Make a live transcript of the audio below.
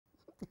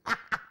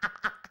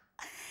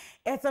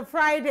It's a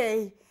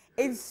Friday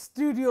in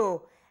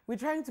studio. We're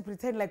trying to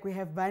pretend like we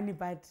have money,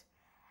 but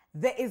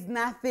there is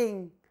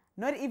nothing.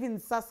 Not even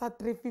Sasa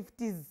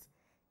 350s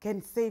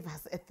can save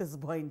us at this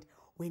point.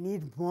 We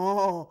need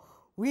more.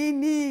 We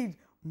need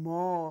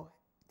more.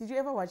 Did you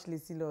ever watch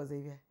Lisilo,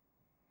 Xavier?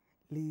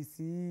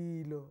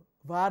 Lisilo.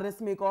 Virus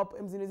makeup,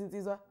 emzini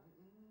zinsizwa.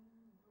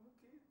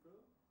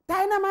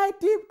 Dynamite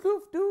deep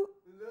groove, dude.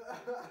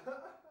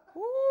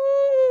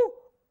 Ooh.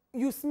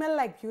 You smell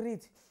like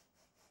purity.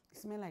 You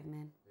smell like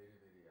nan.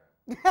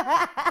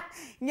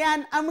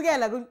 Nyan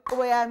amukela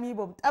kunqobo yami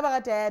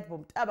bomtabaka dad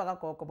bomtabaka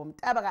gogo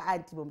bomtabaka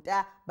auntie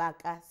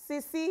bomtabaka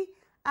sissy.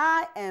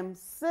 I am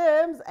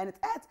Sims and it's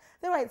at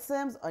the right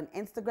Sims on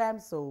Instagram,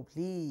 so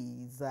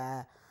please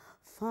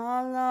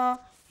follow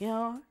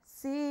your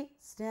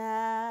sister.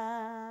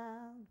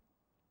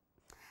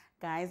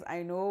 Guys,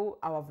 I know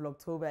our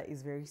Vlogtober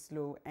is very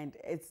slow and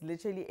it's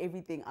literally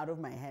everything out of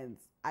my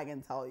hands. I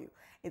can tell you,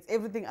 it's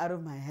everything out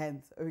of my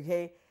hands.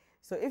 Okay,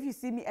 so if you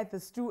see me at the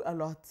stew a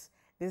lot,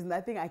 there's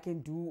nothing I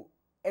can do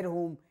at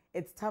home.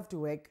 It's tough to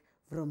work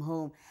from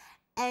home.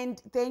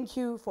 And thank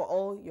you for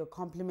all your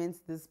compliments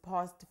this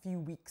past few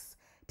weeks.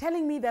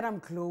 Telling me that I'm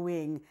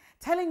glowing.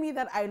 Telling me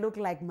that I look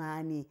like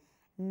Mani.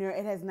 No,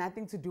 it has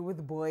nothing to do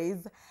with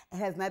boys. It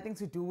has nothing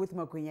to do with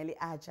Makunyali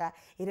Acha.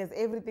 It has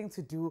everything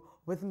to do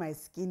with my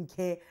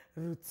skincare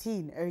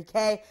routine,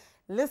 okay?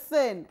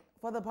 Listen,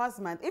 for the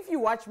past month, if you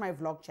watch my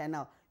vlog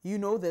channel, you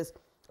know this.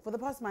 For the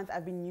past month,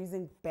 I've been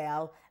using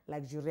Belle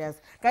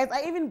Luxurious. Guys,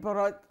 I even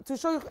brought, to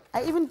show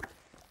you,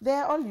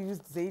 they're all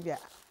used, Xavier.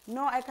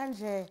 No, I can't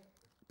share.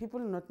 People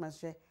not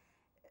must share.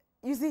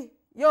 You see,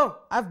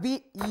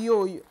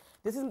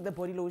 this is the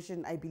body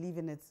lotion. I believe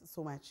in it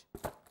so much.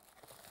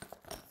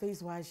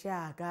 Face wash,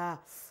 yeah,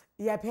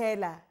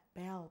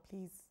 Belle,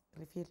 please,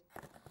 refill.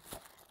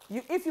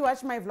 If you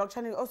watch my vlog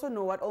channel, you also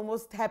know what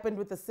almost happened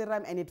with the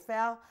serum and it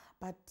fell.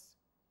 But,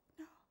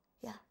 no,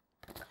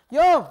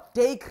 yeah.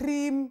 Day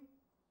cream.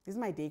 This is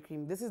my day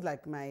cream. This is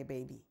like my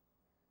baby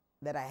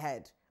that I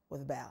had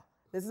with Belle.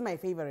 This is my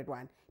favorite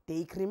one,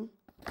 day cream.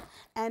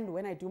 And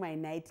when I do my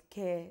night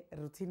care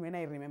routine, when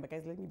I remember,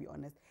 guys, let me be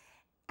honest,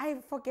 I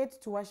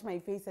forget to wash my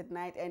face at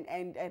night. And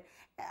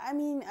I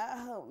mean,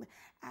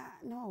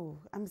 no,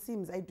 I'm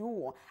Sims.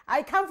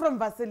 I come from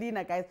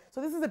Vaseline, guys.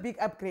 So this is a big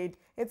upgrade.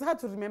 It's hard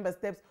to remember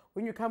steps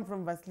when you come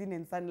from Vaseline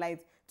and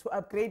sunlight. To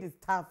upgrade is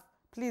tough.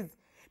 Please.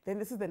 Then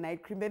this is the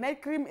night cream. The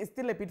night cream is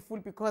still a bit full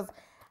because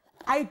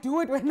I do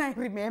it when I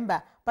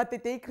remember, but the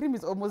day cream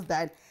is almost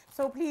done.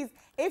 So please,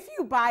 if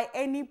you buy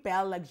any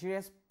Belle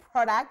Luxurious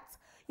products,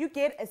 you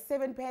get a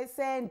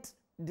 7%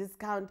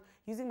 discount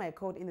using my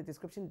code in the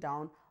description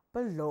down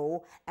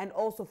below. And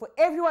also for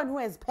everyone who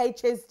has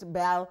purchased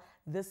Belle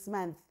this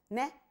month,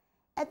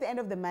 at the end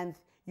of the month,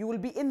 you will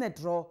be in the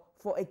draw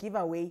for a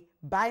giveaway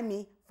by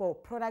me for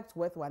products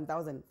worth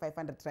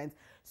 1,500 rands.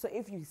 So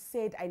if you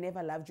said I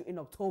never loved you in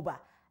October,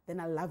 then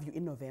I'll love you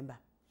in November.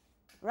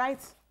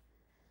 Right?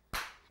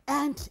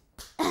 And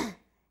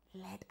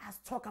let us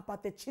talk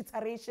about the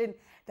chiteration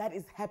that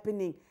is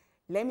happening.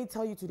 Let me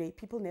tell you today,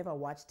 people never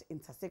watched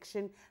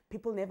Intersection.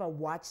 People never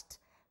watched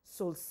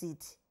Soul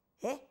City.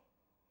 Eh?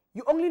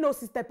 You only know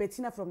Sister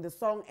Bettina from the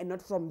song and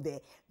not from the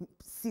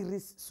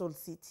series Soul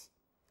City.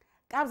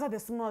 Kabza the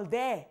Small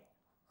there,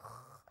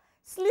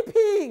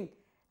 sleeping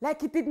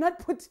like he did not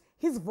put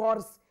his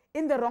voice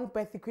in the wrong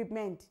birth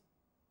equipment.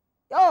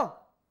 Oh,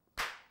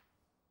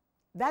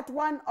 that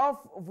one of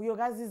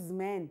Vuyokazi's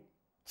men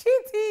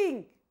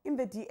cheating in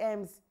the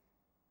DMs.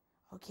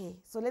 Okay,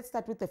 so let's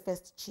start with the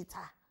first cheater.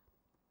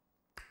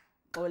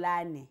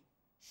 Xolani,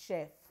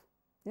 chef.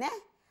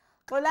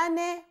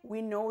 Xolani,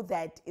 we know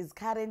that is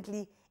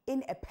currently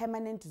in a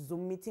permanent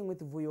Zoom meeting with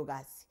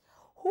Vuyokazi.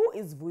 Who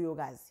is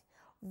Vuyokazi?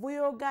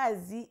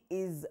 Vuyokazi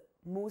is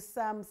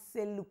Musam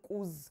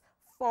Seluku's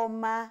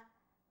former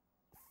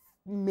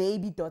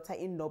maybe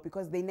daughter-in-law,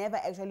 because they never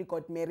actually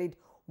got married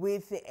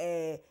with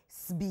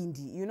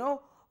Sbindi. You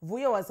know,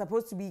 Vuyo was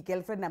supposed to be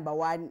girlfriend number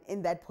one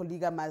in that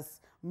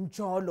polygamous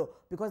mjolo,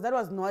 because that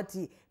was not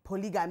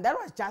polygamy. That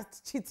was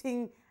just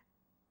cheating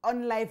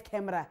on live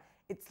camera.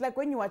 It's like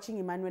when you're watching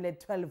Emmanuel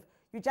at 12,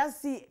 you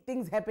just see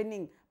things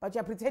happening, but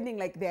you're pretending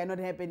like they are not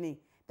happening.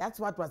 That's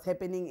what was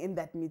happening in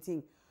that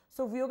meeting.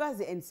 So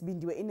Vuyokazi and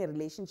Sbindi were in a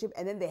relationship,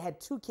 and then they had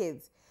 2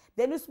 kids.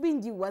 Then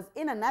Sbindi was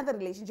in another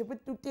relationship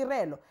with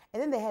Tutirelo,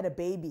 and then they had a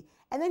baby.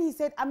 And then he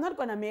said, I'm not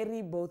going to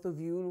marry both of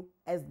you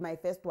as my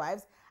first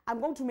wives. I'm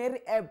going to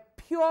marry a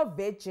pure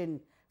virgin,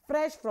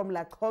 fresh from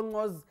La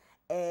Congo's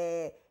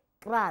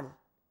kral,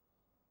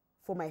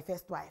 for my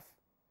first wife.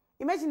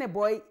 Imagine a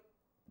boy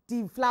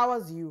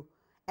deflowers you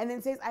and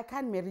then says, I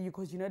can't marry you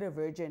because you're not a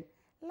virgin.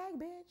 Like,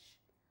 bitch,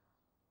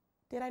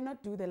 did I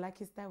not do the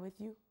lucky star with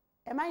you?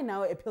 Am I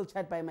now a pill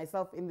chat by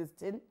myself in this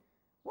tin?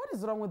 What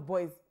is wrong with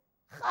boys?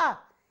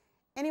 Ha!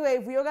 Anyway,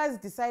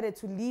 Vuyokazi decided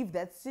to leave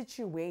that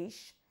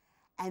situation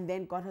and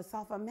then got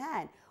herself a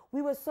man.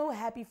 We were so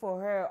happy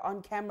for her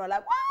on camera,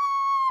 like,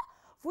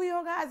 wow,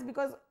 Vuyokazi,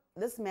 because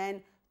this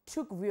man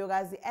took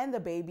Vuyokazi and the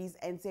babies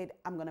and said,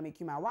 I'm going to make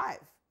you my wife.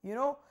 You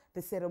know,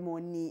 the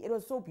ceremony. It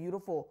was so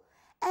beautiful.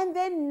 And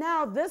then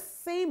now this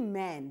same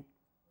man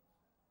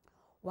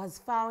was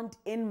found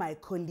in my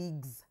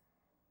colleagues'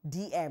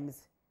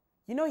 DMs.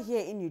 You know,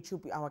 here in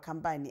YouTube, our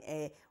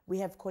company, we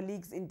have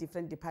colleagues in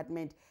different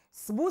departments.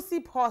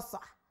 Sbusie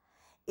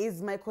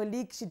is my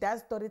colleague. She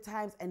does story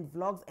times and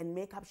vlogs and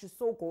makeup. She's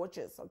so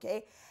gorgeous,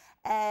 okay?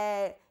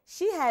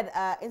 She had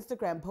an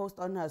Instagram post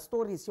on her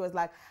stories. She was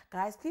like,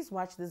 guys, please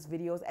watch these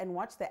videos and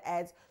watch the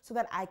ads so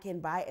that I can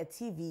buy a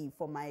TV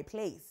for my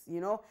place,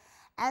 you know?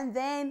 And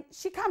then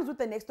she comes with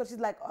the next story. She's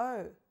like,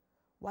 oh,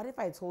 what if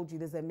I told you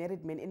there's a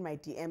married man in my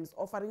DMs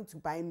offering to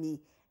buy me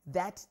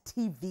that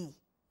TV?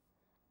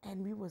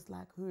 And we was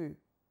like, who?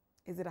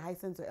 Is it a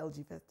Hisense or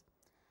LG first?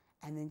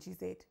 And then she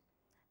said,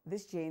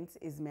 this gent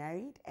is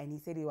married and he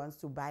said he wants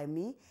to buy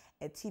me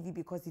a TV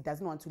because he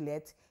doesn't want to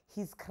let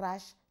his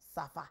crush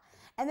suffer.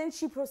 And then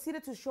she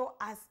proceeded to show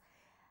us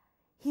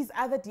his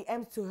other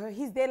DMs to her.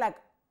 He's there like,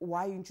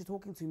 why aren't you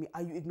talking to me?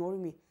 Are you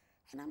ignoring me?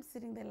 And I'm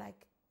sitting there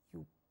like,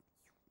 you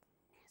nasty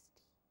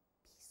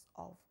piece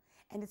of.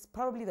 And it's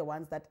probably the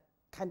ones that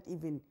can't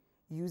even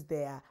use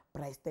their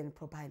Brysten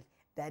profile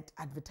that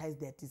advertise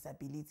their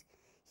disability.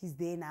 He's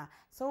there now.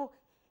 So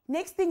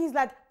next thing he's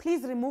like,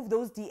 please remove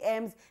those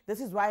DMs. This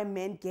is why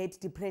men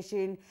get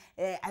depression.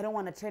 I don't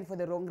want to trend for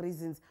the wrong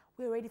reasons.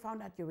 We already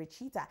found out you're a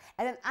cheater.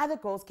 And then other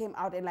girls came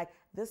out and like,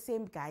 this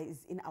same guy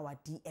is in our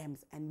DMs.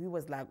 And we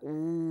was like,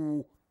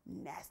 ooh,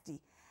 nasty.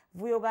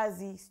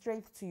 Vuyokazi,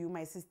 strength to you,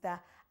 my sister.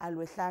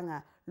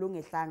 Alwehlanga,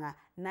 lungehlanga.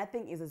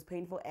 Nothing is as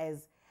painful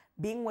as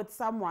being with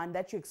someone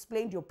that you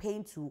explained your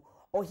pain to,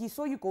 or he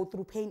saw you go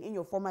through pain in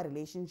your former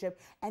relationship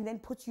and then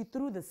puts you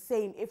through the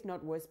same, if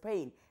not worse,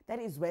 pain. That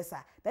is worse.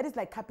 That is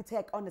like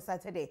Capitec on a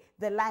Saturday.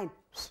 The line.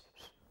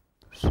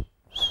 Sorry.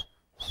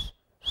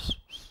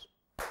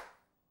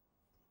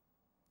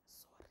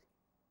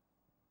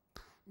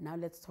 Now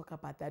let's talk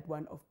about that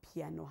one of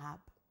Piano Hub.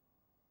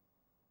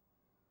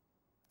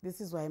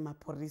 This is why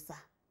Maporisa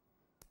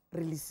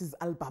releases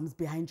albums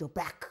behind your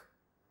back.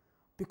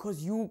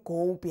 Because you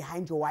go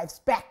behind your wife's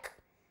back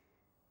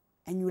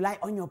and you lie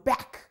on your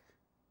back.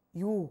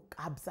 You,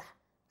 Kabza.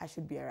 I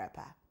should be a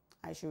rapper.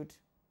 I should.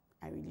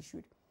 I really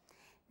should.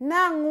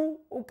 Nangu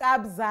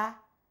Kabza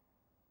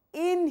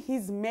in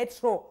his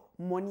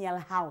matrimonial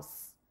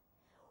house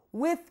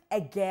with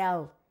a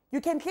girl. You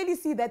can clearly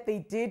see that they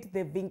did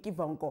the Vinky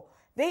Vonko.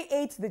 They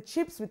ate the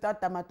chips without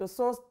tomato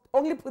sauce,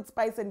 only put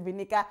spice and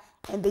vinegar,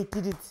 and they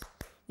did it.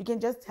 You can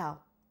just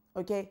tell,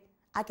 okay?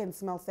 I can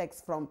smell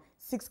sex from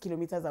 6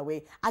 kilometers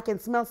away. I can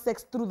smell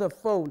sex through the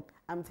phone.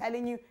 I'm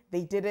telling you,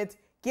 they did it.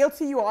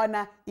 Guilty, Your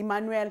Honor,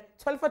 Emmanuel,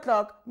 12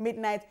 o'clock,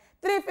 midnight,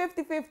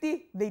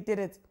 3:50, they did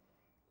it.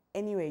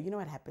 Anyway, you know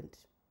what happened?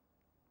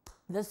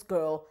 This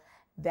girl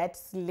that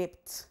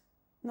slept.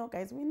 No,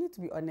 guys, we need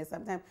to be honest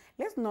sometimes.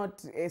 Let's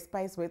not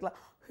spice words like,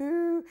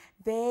 who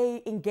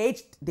they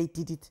engaged, they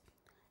did it.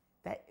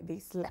 That they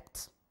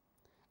slept.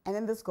 And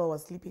then this girl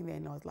was sleeping there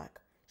and I was like,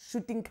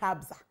 shooting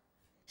Kabza.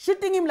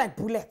 Shooting him like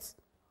bullets.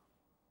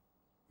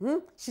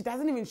 She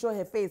doesn't even show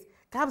her face.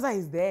 Kabza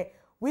is there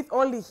with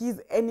all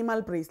his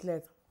animal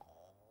bracelets.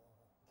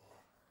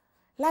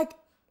 Like,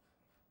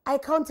 I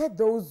counted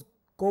those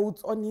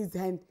goats on his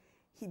hand.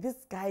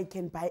 This guy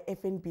can buy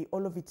F&B,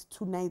 all of it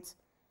 2 nights.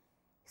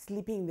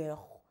 Sleeping there.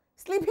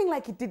 Sleeping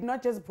like he did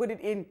not just put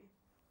it in.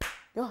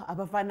 Yo,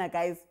 Abafana,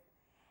 guys.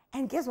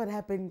 And guess what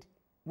happened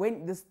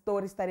when the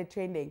story started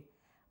trending?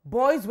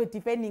 Boys were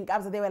defending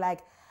Kabza. They were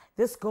like,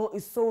 this girl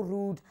is so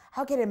rude.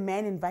 How can a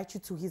man invite you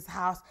to his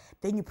house?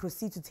 Then you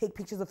proceed to take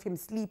pictures of him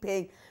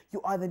sleeping.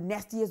 You are the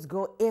nastiest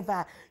girl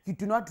ever. You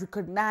do not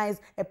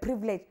recognize a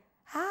privilege.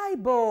 Hi,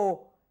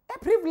 Bo. A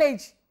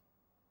privilege.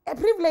 A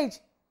privilege.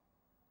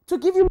 To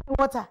give you my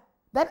water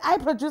that I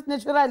produce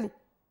naturally.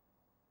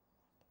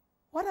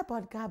 What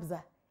about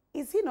Kabza?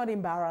 Is he not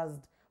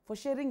embarrassed for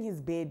sharing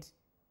his bed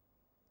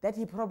that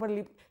he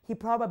probably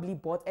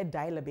bought a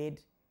dialer bed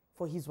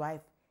for his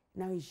wife?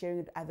 Now he's sharing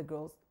it with other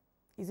girls.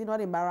 Is he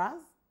not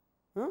embarrassed?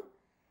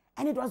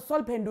 And it was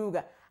Sol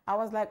Penduga. I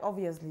was like,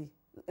 obviously,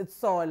 it's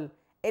Sol.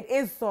 It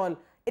is Sol.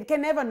 It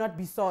can never not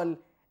be Sol.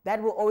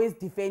 That will always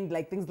defend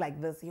like things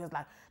like this. He was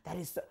like, that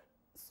is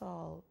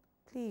Sol.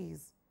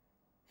 Please.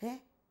 Eh?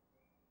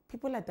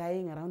 People are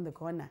dying around the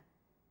corner.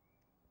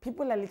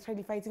 People are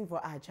literally fighting for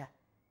Acha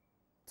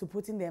to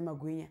put in their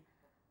Maguinya.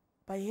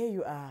 But here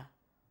you are,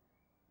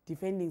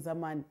 defending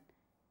someone.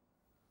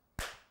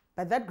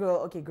 But that girl,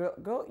 okay,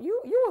 girl,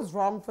 you was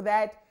wrong for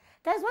that.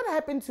 Guys, what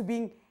happened to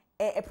being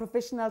a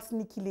professional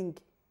sneaky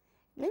link?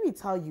 Let me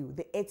tell you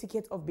the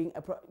etiquette of being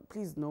a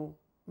please no,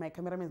 my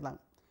cameraman is long.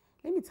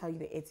 Let me tell you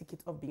the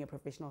etiquette of being a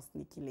professional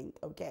sneaky link,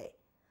 okay?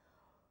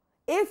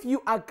 If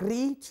you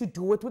agree to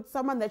do it with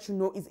someone that you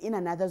know is in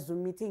another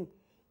Zoom meeting,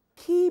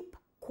 keep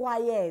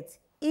quiet,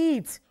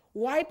 eat,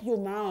 wipe your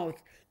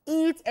mouth,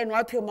 eat and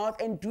wipe your mouth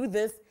and do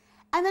this.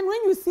 And then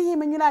when you see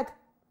him and you're like,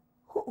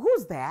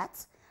 who's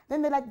that?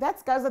 Then they're like,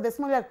 that's Kabza. They're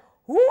smiling like,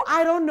 who?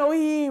 I don't know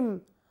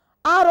him.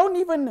 I don't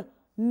even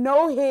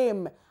know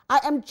him. I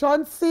am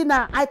John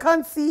Cena. I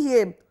can't see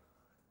him.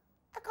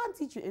 I can't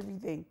teach you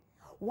everything.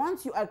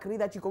 once you agree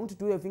that you're going to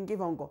do a vinke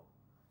vongo,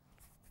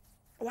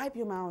 wipe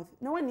your mouth.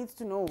 No one needs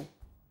to know.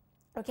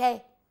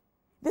 Okay?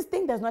 This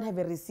thing does not have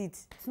a receipt.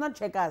 It's not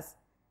checkers.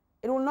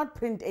 It will not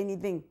print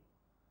anything.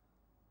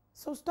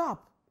 So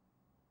stop.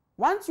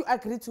 Once you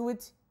agree to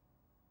it,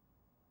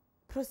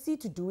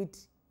 proceed to do it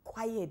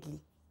quietly.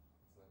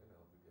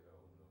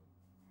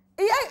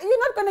 Yeah, you're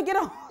not gonna get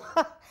a.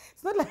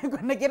 It's not like you're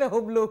gonna get a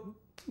home loan.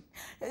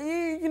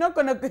 You're not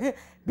gonna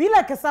be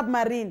like a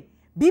submarine.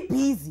 Be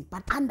busy,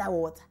 but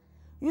underwater.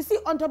 You see,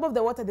 on top of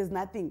the water, there's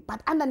nothing,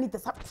 but underneath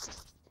the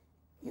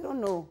you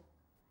don't know.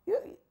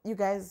 You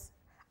guys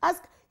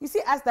ask. You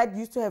see, us that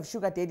used to have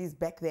sugar daddies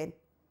back then,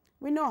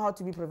 we know how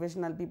to be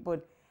professional people.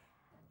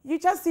 You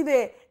just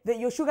see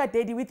your sugar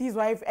daddy with his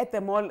wife at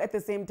the mall at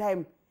the same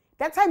time.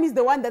 That time he's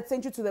the one that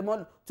sent you to the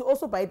mall to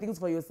also buy things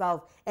for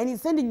yourself. And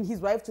he's sending his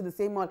wife to the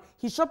same mall.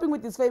 He's shopping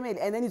with his family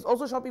and then he's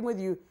also shopping with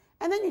you.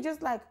 And then you're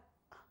just like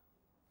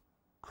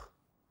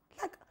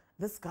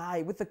this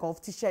guy with the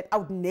golf t-shirt, I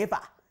would never.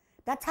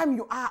 That time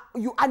you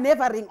are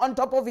nevering on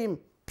top of him.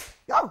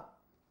 Yo.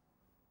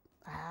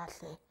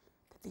 The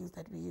things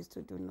that we used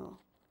to do now.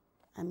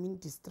 I'm in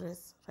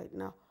distress right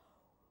now.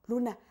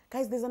 Luna,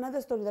 guys, there's another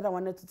story that I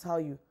wanted to tell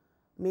you.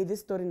 May this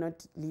story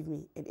not leave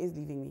me. It is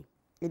leaving me.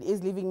 It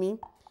is leaving me.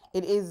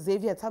 It is.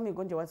 Xavier, tell me,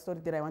 Gonja, what story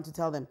did I want to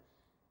tell them?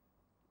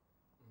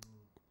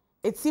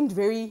 It seemed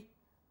very...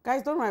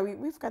 Guys, don't worry.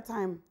 We've got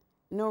time.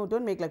 No,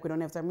 don't make like we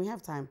don't have time. We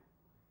have time.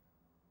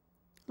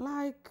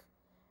 Like,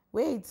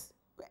 wait.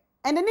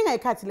 And the thing I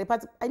cut,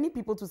 but I need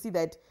people to see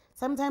that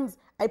sometimes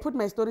I put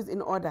my stories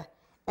in order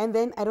and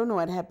then I don't know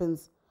what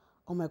happens.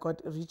 Oh my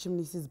God,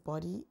 Richimnis's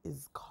body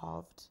is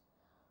carved.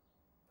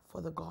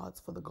 For the gods,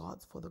 for the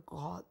gods, for the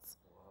gods.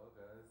 Wow,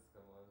 guys,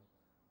 come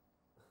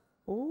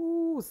on.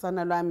 Ooh,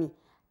 Sanalami.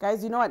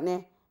 Guys, you know what,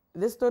 ne?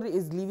 This story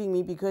is leaving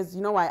me because,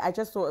 you know why? I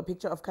just saw a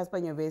picture of Casper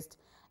Nyovest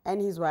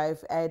and his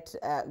wife at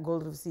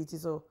Gold Reef City,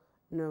 so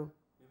no.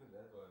 Even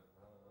that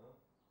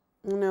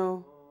one?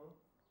 No.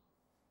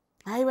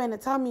 Hi, Wena,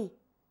 tell me.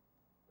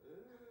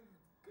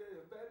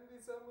 Apparently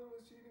someone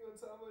was cheating on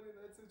someone in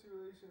that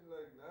situation,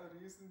 like, now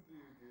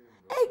recently again,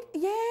 bro. Hey,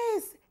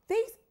 yes,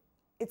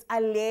 it's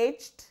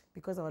alleged,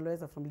 because our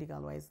lawyers are from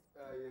Legal Wise.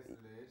 Yes,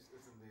 alleged.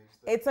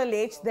 It's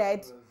alleged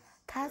that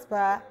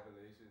Casper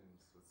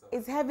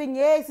is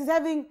he's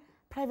having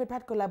private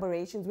part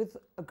collaborations with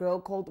a girl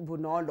called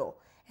Bunolo,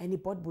 and he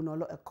bought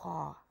Bunolo a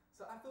car.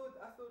 So I thought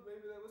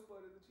maybe that was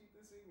part of the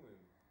cheater segment.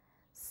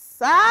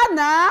 Sana!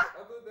 I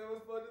thought that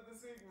was part of the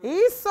segment.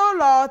 He's so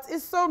lots,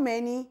 it's so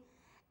many.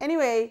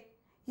 Anyway,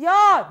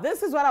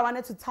 this is what I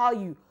wanted to tell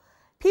you.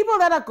 People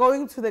that are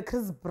going to the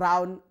Chris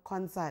Brown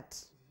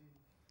concert,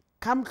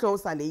 come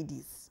closer,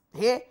 ladies.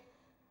 Hey,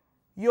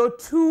 your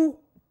two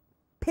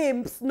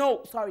pimps.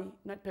 No, sorry,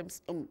 not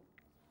pimps.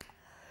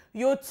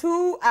 Your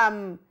two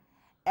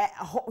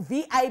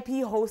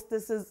VIP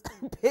hostesses,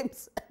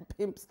 pimps.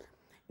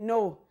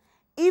 No,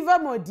 Eva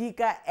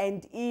Modika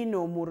and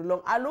Ino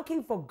Murlong are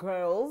looking for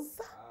girls.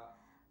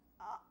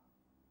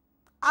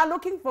 Are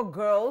looking for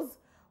girls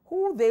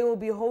who they will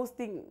be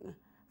hosting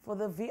for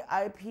the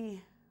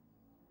VVIP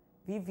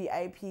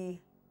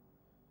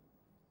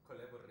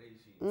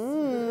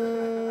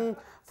collaborations.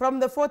 From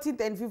the 14th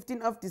and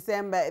 15th of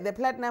December, the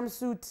platinum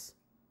suit.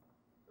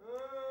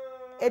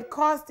 It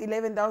cost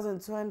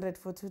 11,200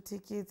 for 2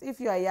 tickets.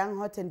 If you are young,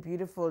 hot, and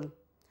beautiful,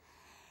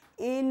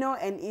 Ino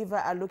and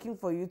Eva are looking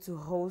for you to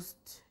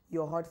host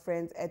your hot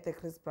friends at the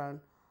Chris Brown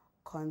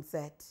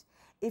concert.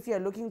 If you are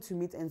looking to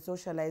meet and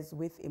socialize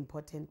with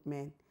important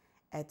men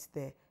at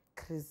the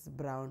Chris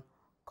Brown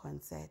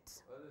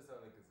concert. Well, it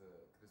sounds like it's a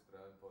Chris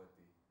Brown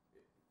party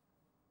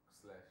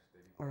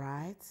 / All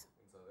right.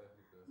 in South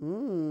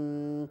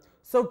Africa.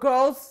 So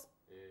girls,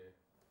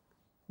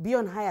 be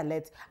on high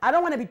alert. I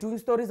don't want to be doing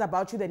stories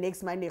about you the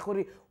next Monday,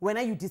 when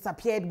you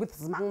disappeared with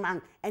Zmang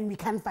Mang and we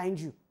can't find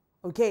you.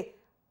 Okay?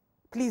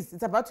 Please,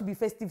 it's about to be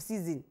festive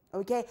season.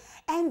 Okay?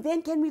 And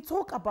then can we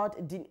talk about,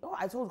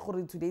 I told Khori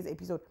in today's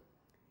episode,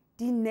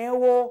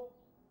 Dineo,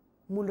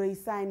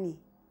 Moloisane,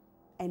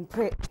 and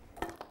pray.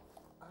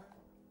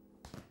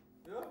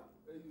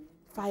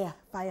 Fire.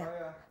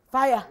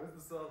 Where's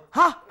the salt?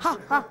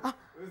 Ha.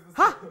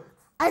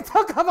 I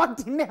talk about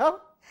Dineo.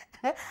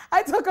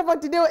 I talk about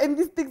Dineo and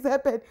these things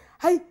happen.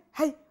 Hi.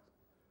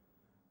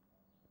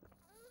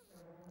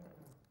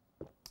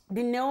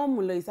 Dineo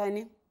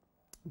Moloisane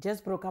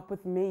just broke up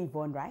with May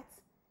Yvonne, right?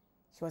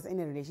 She was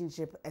in a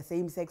relationship, a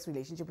same-sex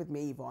relationship with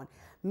May Yvonne.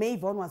 May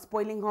Yvonne was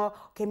spoiling her.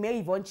 Okay, May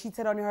Yvonne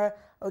cheated on her.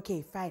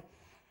 Okay, fine.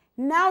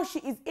 Now she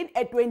is in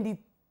a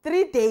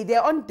 23-day,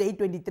 they're on day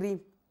 23.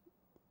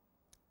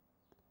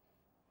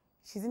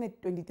 She's in a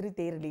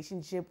 23-day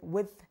relationship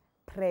with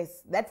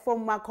Press, that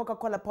former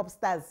Coca-Cola pop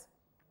stars.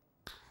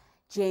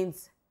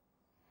 James.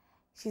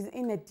 She's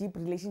in a deep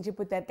relationship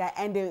with that guy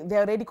and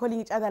they're already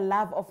calling each other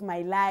love of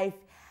my life.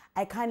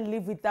 I can't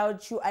live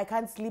without you. I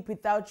can't sleep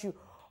without you.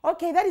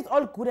 Okay, that is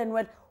all good and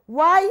well.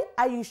 Why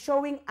are you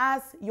showing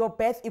us your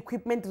birth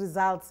equipment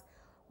results?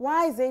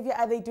 Why, Xavier,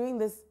 are they doing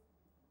this?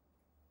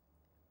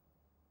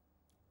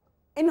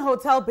 In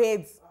hotel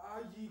beds.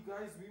 You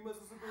guys, we must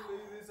also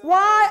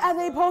Why are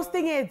they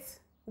posting it?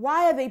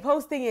 Why are they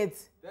posting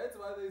it? That's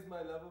why there's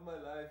my love of my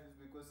life, is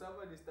because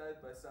somebody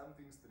started by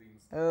something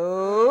strings.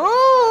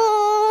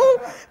 Oh,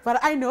 but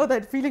I know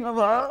that feeling of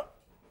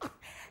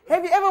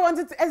Have you ever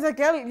wanted to, as a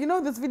girl, you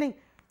know this feeling?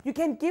 You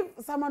can give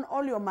someone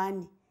all your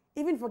money,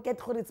 even forget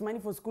it's money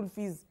for school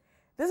fees.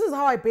 This is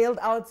how I bailed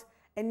out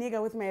a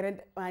nigga with my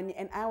rent money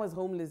and I was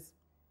homeless.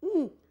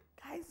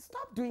 Guys,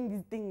 stop doing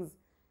these things.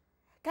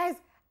 Guys,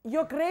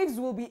 your graves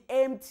will be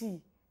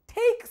empty.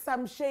 Take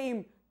some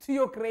shame to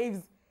your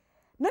graves.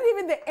 Not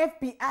even the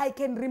FBI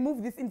can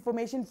remove this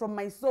information from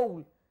my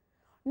soul.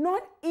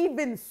 Not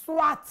even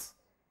SWAT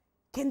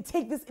can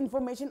take this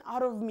information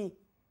out of me.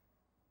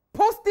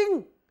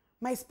 Posting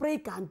my spray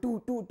can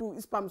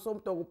spam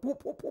something.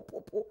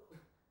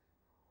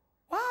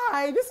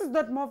 Why? This is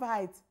not more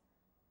fight.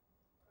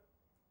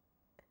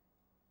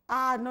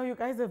 No, you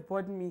guys have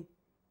bored me.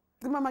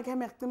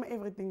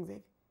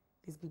 Everything,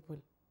 these people.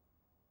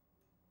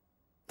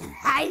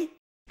 Hi.